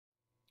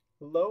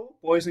Hello,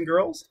 boys and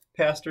girls.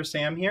 Pastor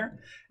Sam here,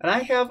 and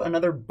I have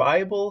another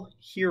Bible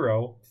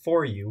hero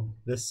for you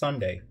this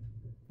Sunday.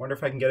 Wonder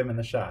if I can get him in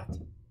the shot.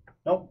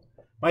 Nope.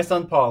 My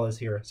son Paul is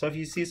here, so if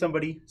you see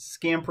somebody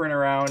scampering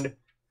around,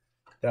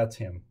 that's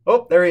him.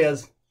 Oh, there he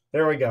is.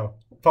 There we go.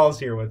 Paul's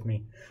here with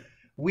me.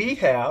 We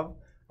have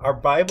our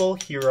Bible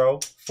hero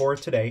for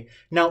today.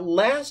 Now,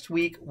 last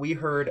week we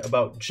heard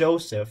about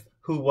Joseph,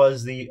 who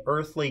was the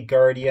earthly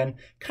guardian,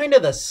 kind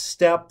of the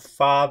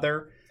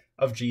stepfather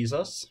of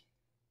Jesus.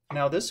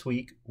 Now this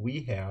week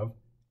we have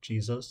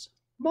Jesus'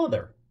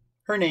 mother.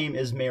 Her name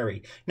is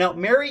Mary. Now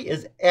Mary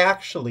is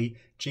actually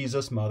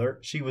Jesus' mother.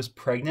 She was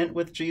pregnant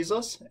with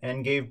Jesus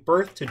and gave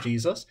birth to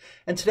Jesus.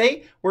 And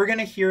today we're going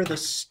to hear the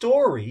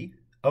story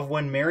of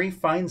when Mary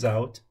finds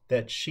out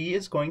that she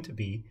is going to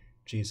be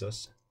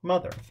Jesus'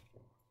 mother.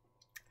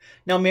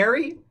 Now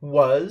Mary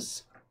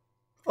was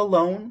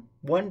alone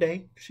one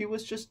day. She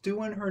was just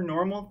doing her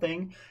normal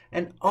thing,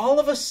 and all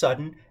of a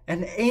sudden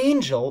an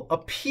angel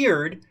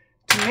appeared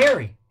to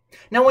Mary.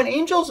 Now, when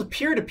angels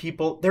appear to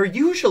people, they're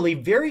usually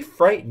very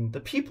frightened. The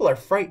people are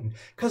frightened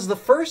because the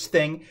first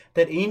thing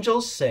that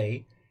angels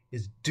say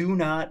is, "Do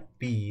not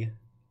be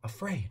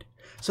afraid."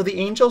 So the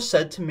angel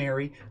said to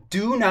Mary,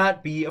 "Do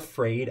not be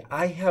afraid.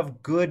 I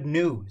have good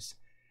news."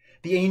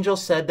 The angel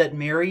said that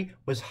Mary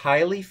was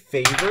highly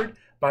favored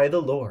by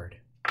the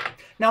Lord.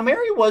 Now,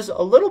 Mary was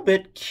a little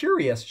bit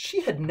curious.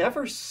 She had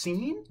never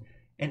seen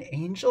an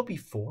angel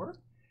before,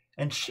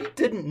 and she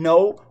didn't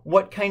know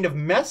what kind of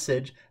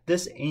message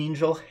this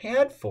angel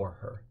had for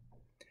her.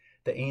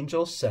 The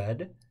angel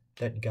said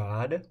that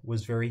God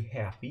was very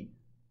happy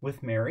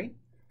with Mary,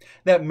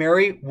 that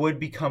Mary would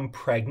become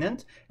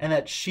pregnant, and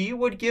that she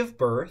would give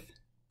birth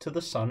to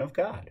the Son of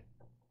God.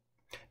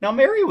 Now,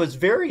 Mary was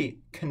very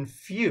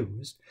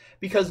confused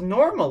because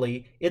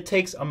normally it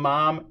takes a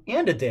mom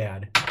and a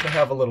dad to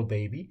have a little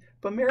baby,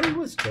 but Mary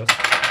was just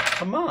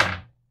a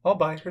mom all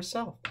by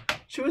herself.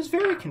 She was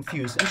very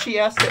confused, and she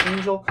asked the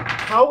angel,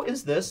 "How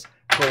is this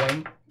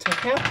going to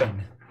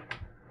happen?"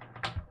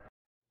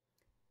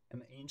 And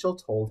the angel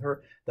told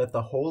her that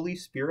the Holy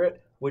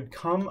Spirit would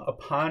come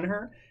upon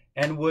her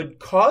and would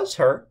cause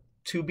her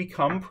to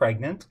become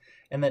pregnant,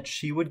 and that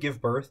she would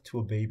give birth to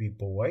a baby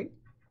boy,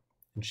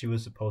 and she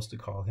was supposed to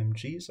call him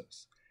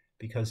Jesus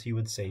because he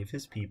would save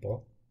his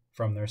people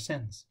from their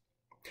sins.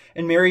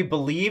 And Mary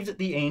believed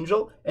the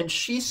angel, and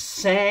she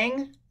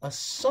sang a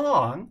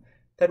song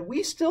that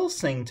we still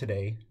sing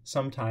today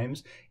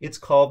sometimes. It's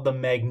called the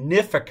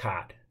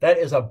Magnificat. That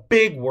is a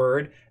big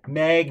word,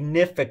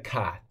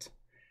 Magnificat.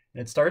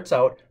 And it starts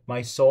out,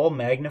 "My soul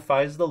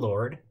magnifies the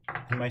Lord,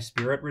 and my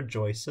spirit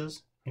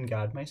rejoices in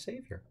God my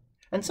Savior."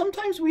 And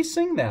sometimes we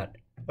sing that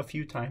a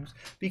few times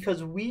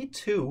because we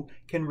too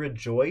can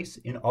rejoice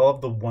in all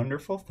of the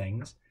wonderful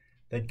things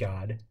that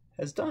God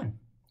has done.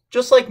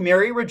 Just like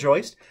Mary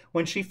rejoiced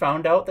when she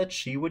found out that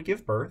she would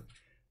give birth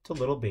to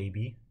little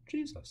baby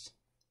Jesus.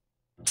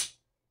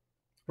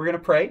 We're going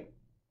to pray.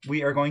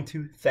 We are going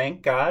to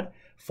thank God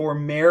for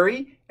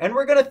Mary, and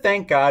we're going to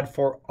thank God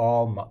for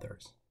all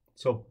mothers.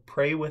 So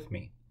pray with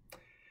me.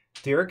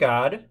 Dear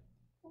God,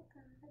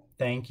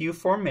 thank you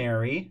for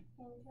Mary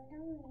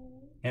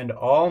and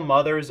all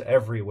mothers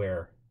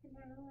everywhere.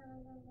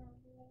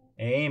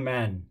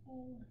 Amen.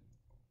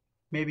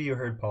 Maybe you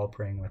heard Paul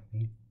praying with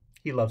me.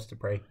 He loves to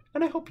pray,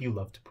 and I hope you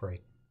love to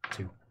pray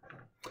too.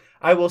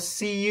 I will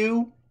see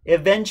you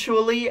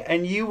eventually,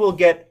 and you will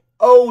get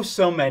oh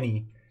so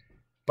many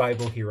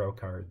Bible hero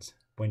cards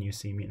when you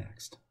see me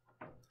next.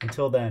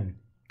 Until then,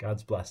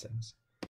 God's blessings.